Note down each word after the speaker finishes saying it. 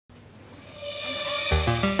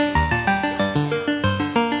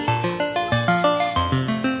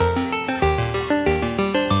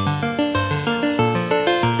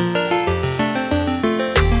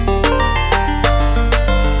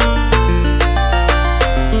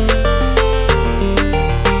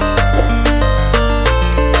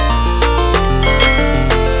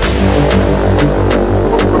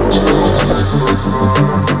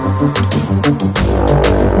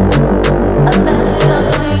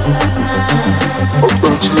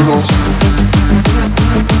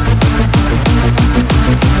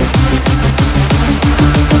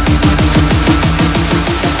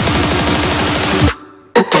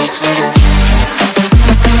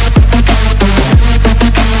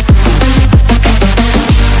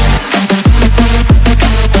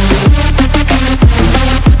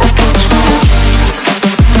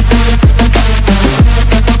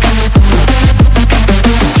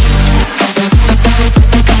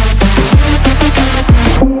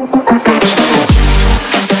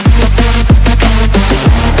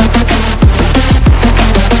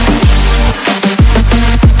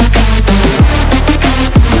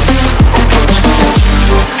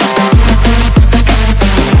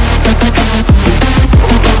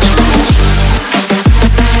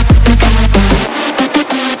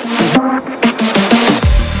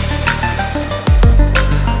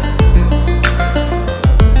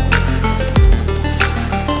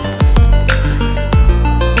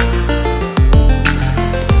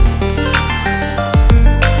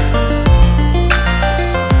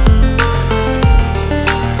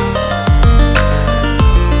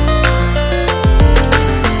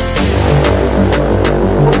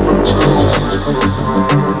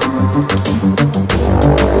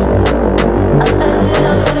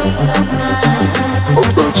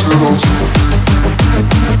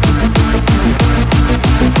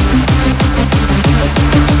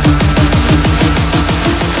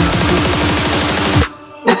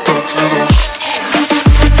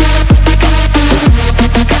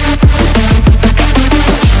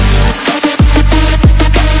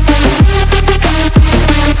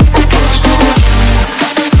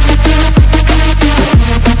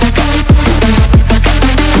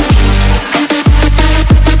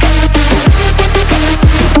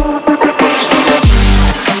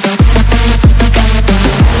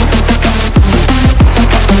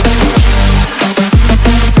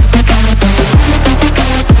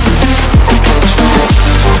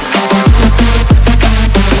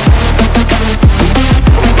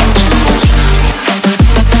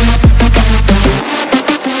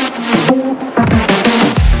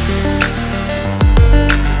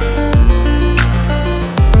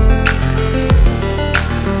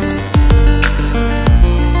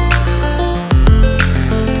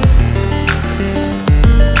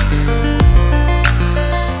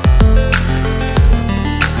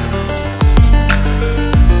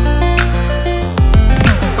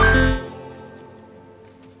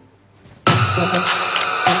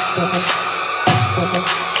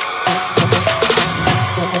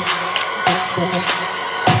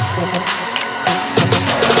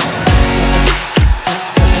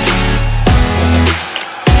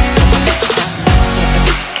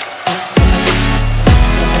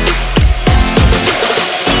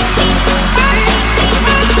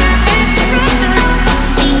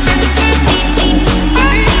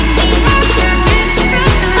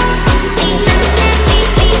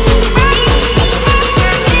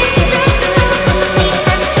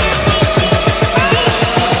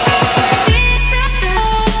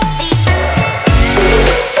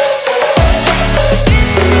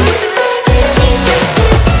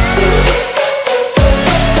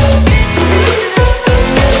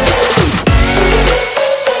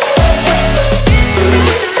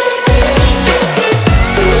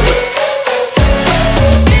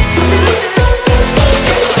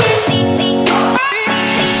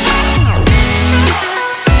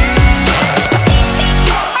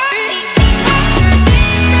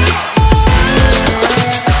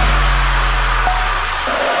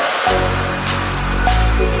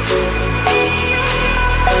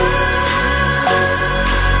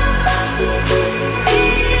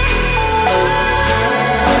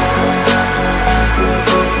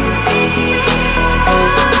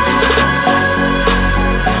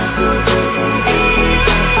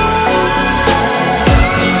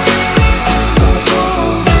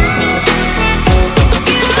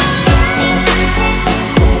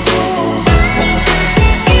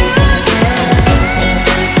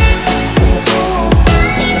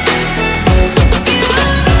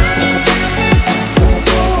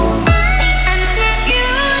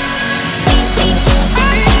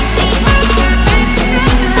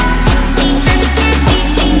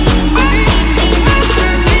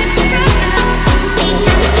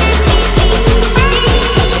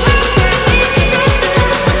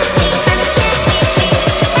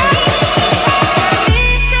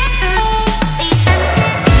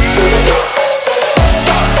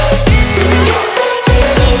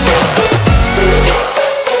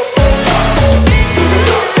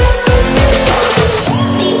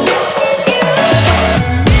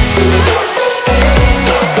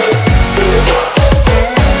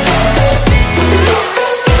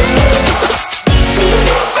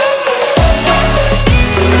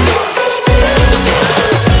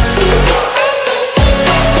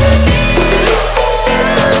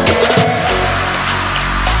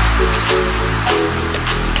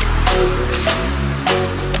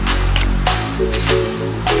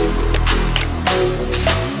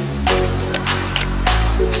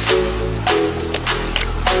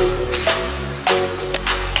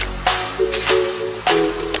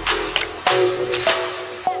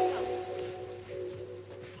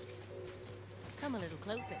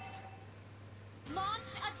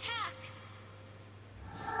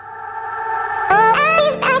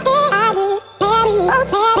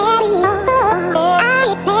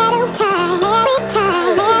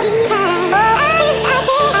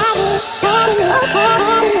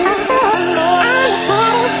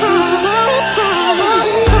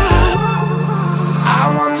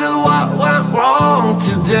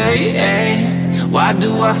today? Why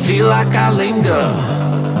do I feel like I linger?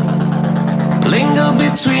 Linger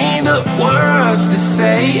between the words to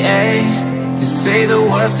say the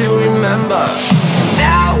words to remember.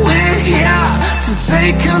 Now we're here to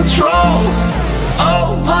take control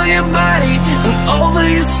over your body and over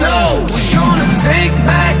your soul. We're gonna take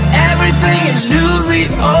back everything and lose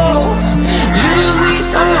it all. Lose it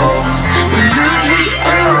all. We lose it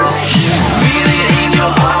all. Feel it in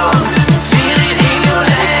your arms, feel it in your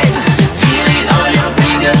legs, feel it on your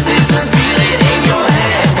fingertips and feel it in your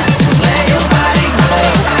head. Just let your body go,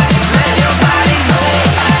 just let your body go,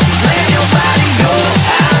 just let your body go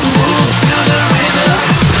and move to the rhythm.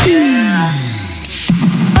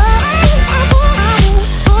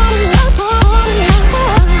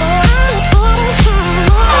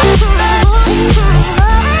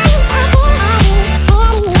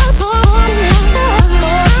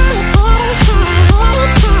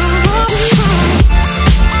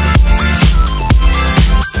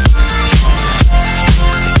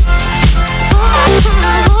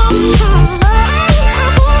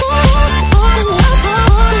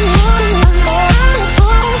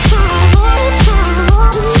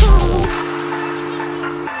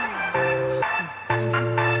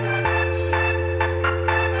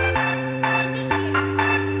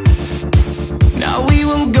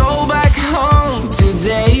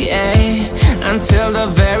 Until the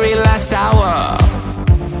very last hour.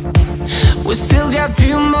 We still got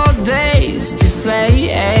few more days to slay.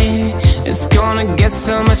 It's gonna get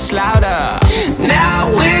so much louder. Now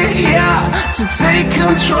we're here to take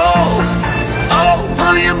control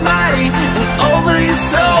over your body and over your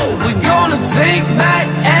soul. We're gonna take back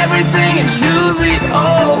everything and lose it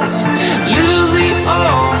all. Lose it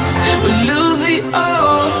all. We lose it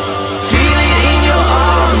all. Feel it in your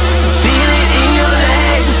arms, feel it in your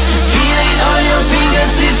legs, feel it on your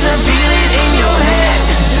fingertips and feel it in your head.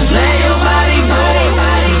 Just let your body go,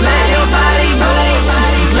 just let your body go,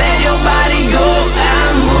 just let your body go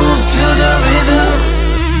and move to the rhythm.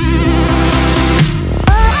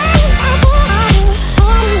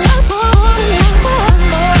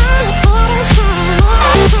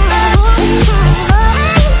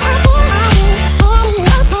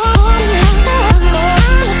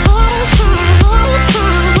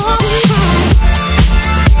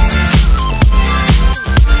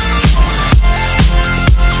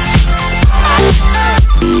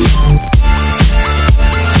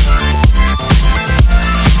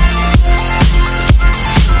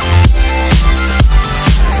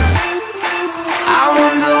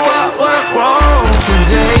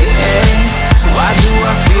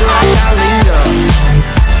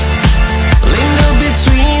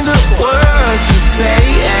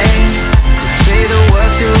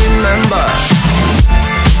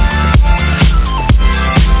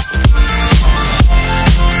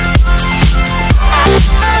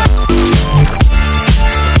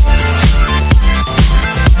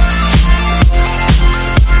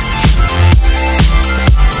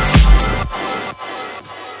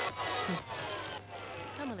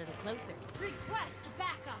 Come a little closer. Request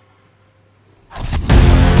backup.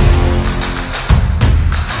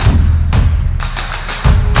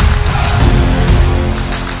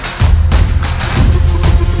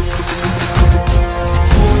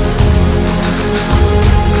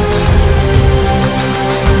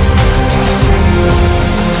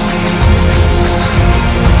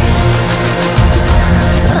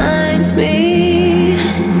 Find me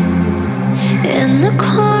in the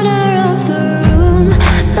corner of the room,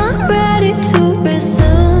 not ready to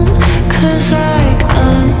resume. 'Cause like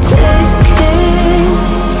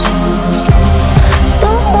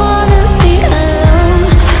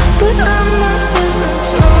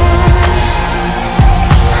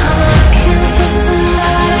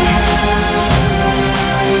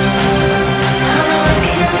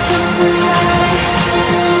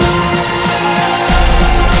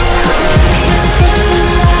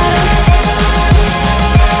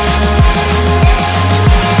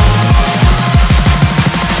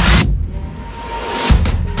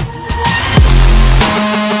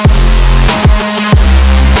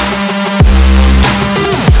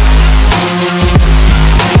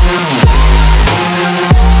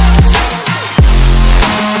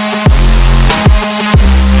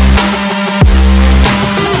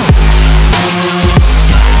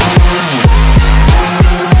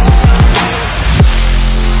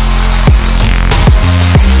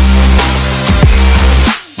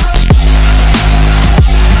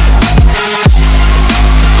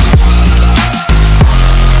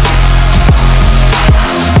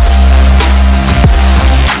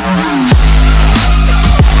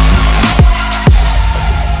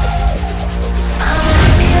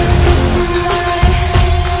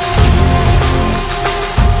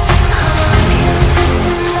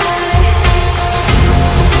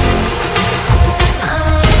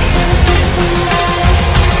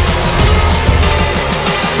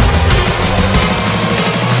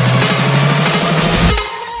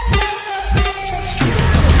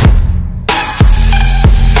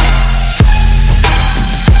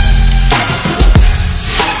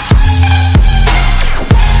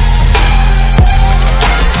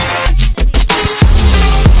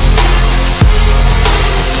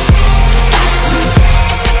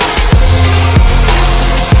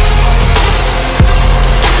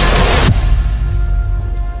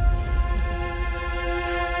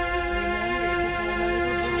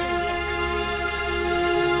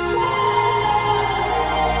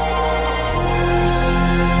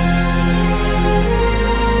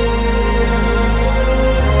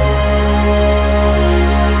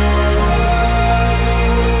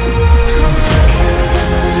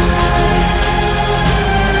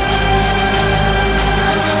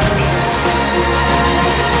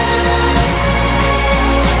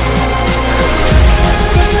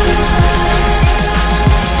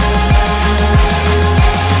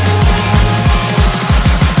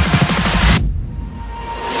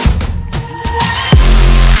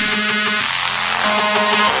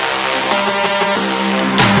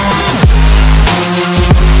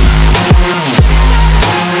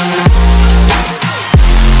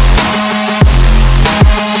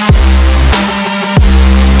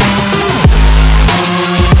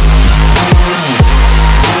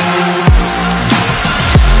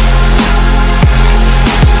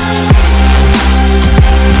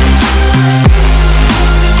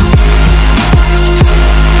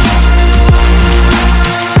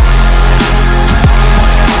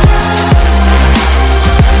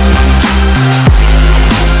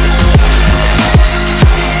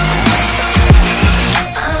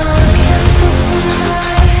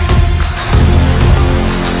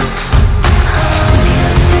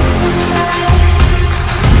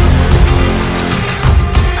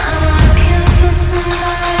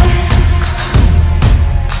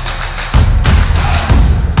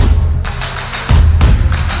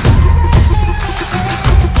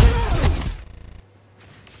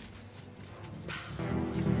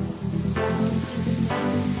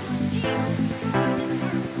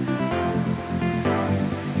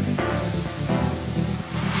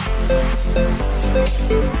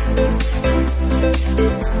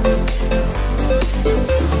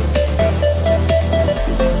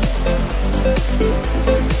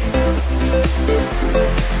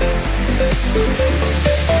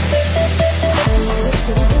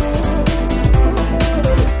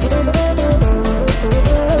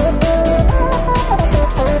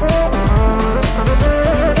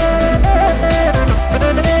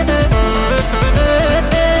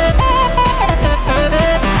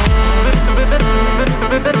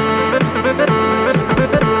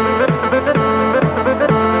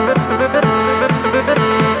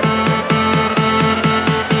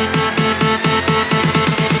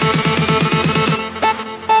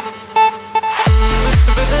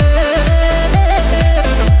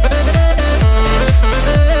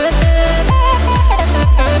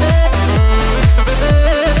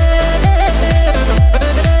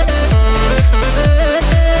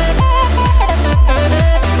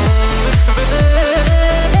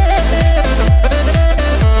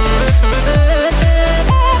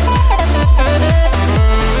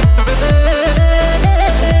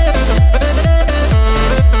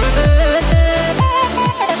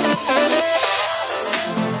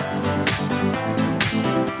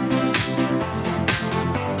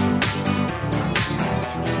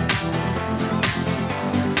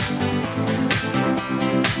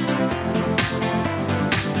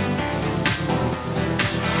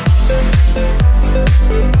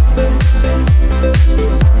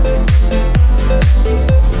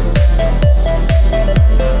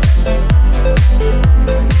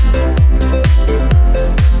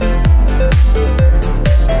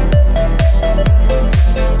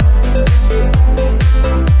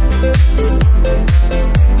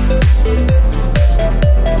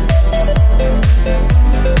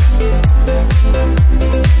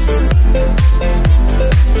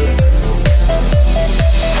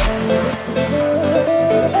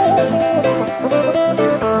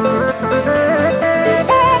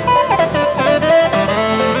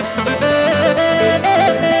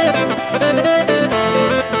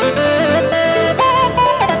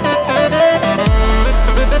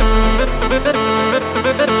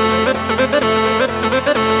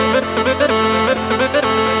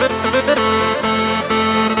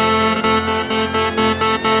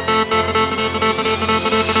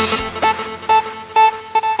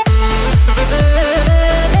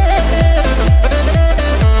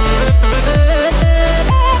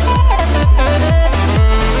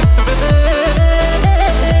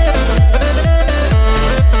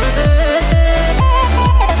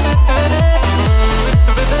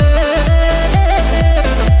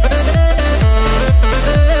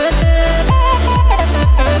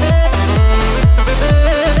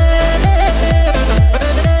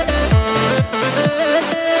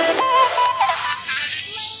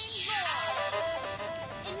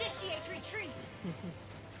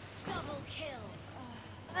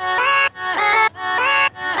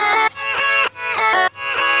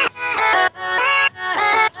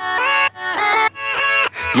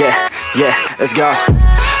yeah, let's go.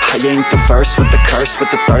 I ain't the first with the curse,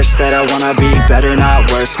 with the thirst that I wanna be better,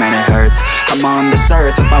 not worse, man it hurts. I'm on this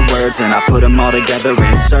earth with my words and I put them all together,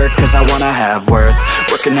 insert, cause I wanna have worth.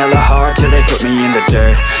 Working hella hard till they put me in the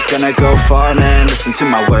dirt. Gonna go far, man, listen to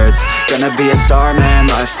my words. Gonna be a star,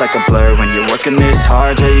 man, life's like a blur. When you're working this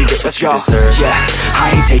hard, yeah, you get what you deserve. Yeah,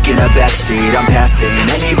 I ain't taking a backseat, I'm passing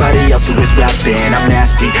anybody else who is rapping. I'm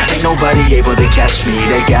nasty, ain't nobody able to catch me.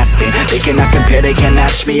 They gasping, they cannot compare, they can't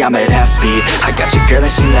match me. I'm at half speed, I got your girl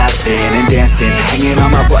and she laughing and dancing, hanging on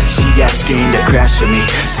my butt, she asking to crash with me,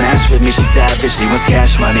 smash with me, she savage, she wants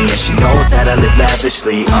cash money, and she knows that I live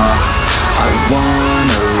lavishly. I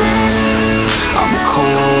wanna live, I'm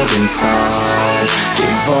cold inside,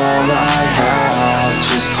 give all I have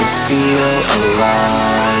just to feel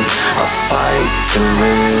alive. I fight to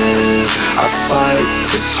live, I fight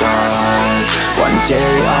to strive, one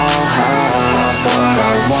day I'll have what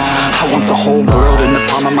I want. I want the whole world in the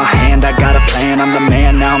palm of my hand, I got a plan, I'm the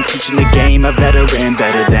man, now I'm teaching the game, a veteran,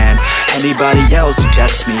 better than anybody else who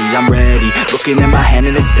tests me. I'm ready, looking at my hand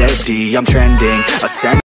and it's steady, I'm trending, ascending.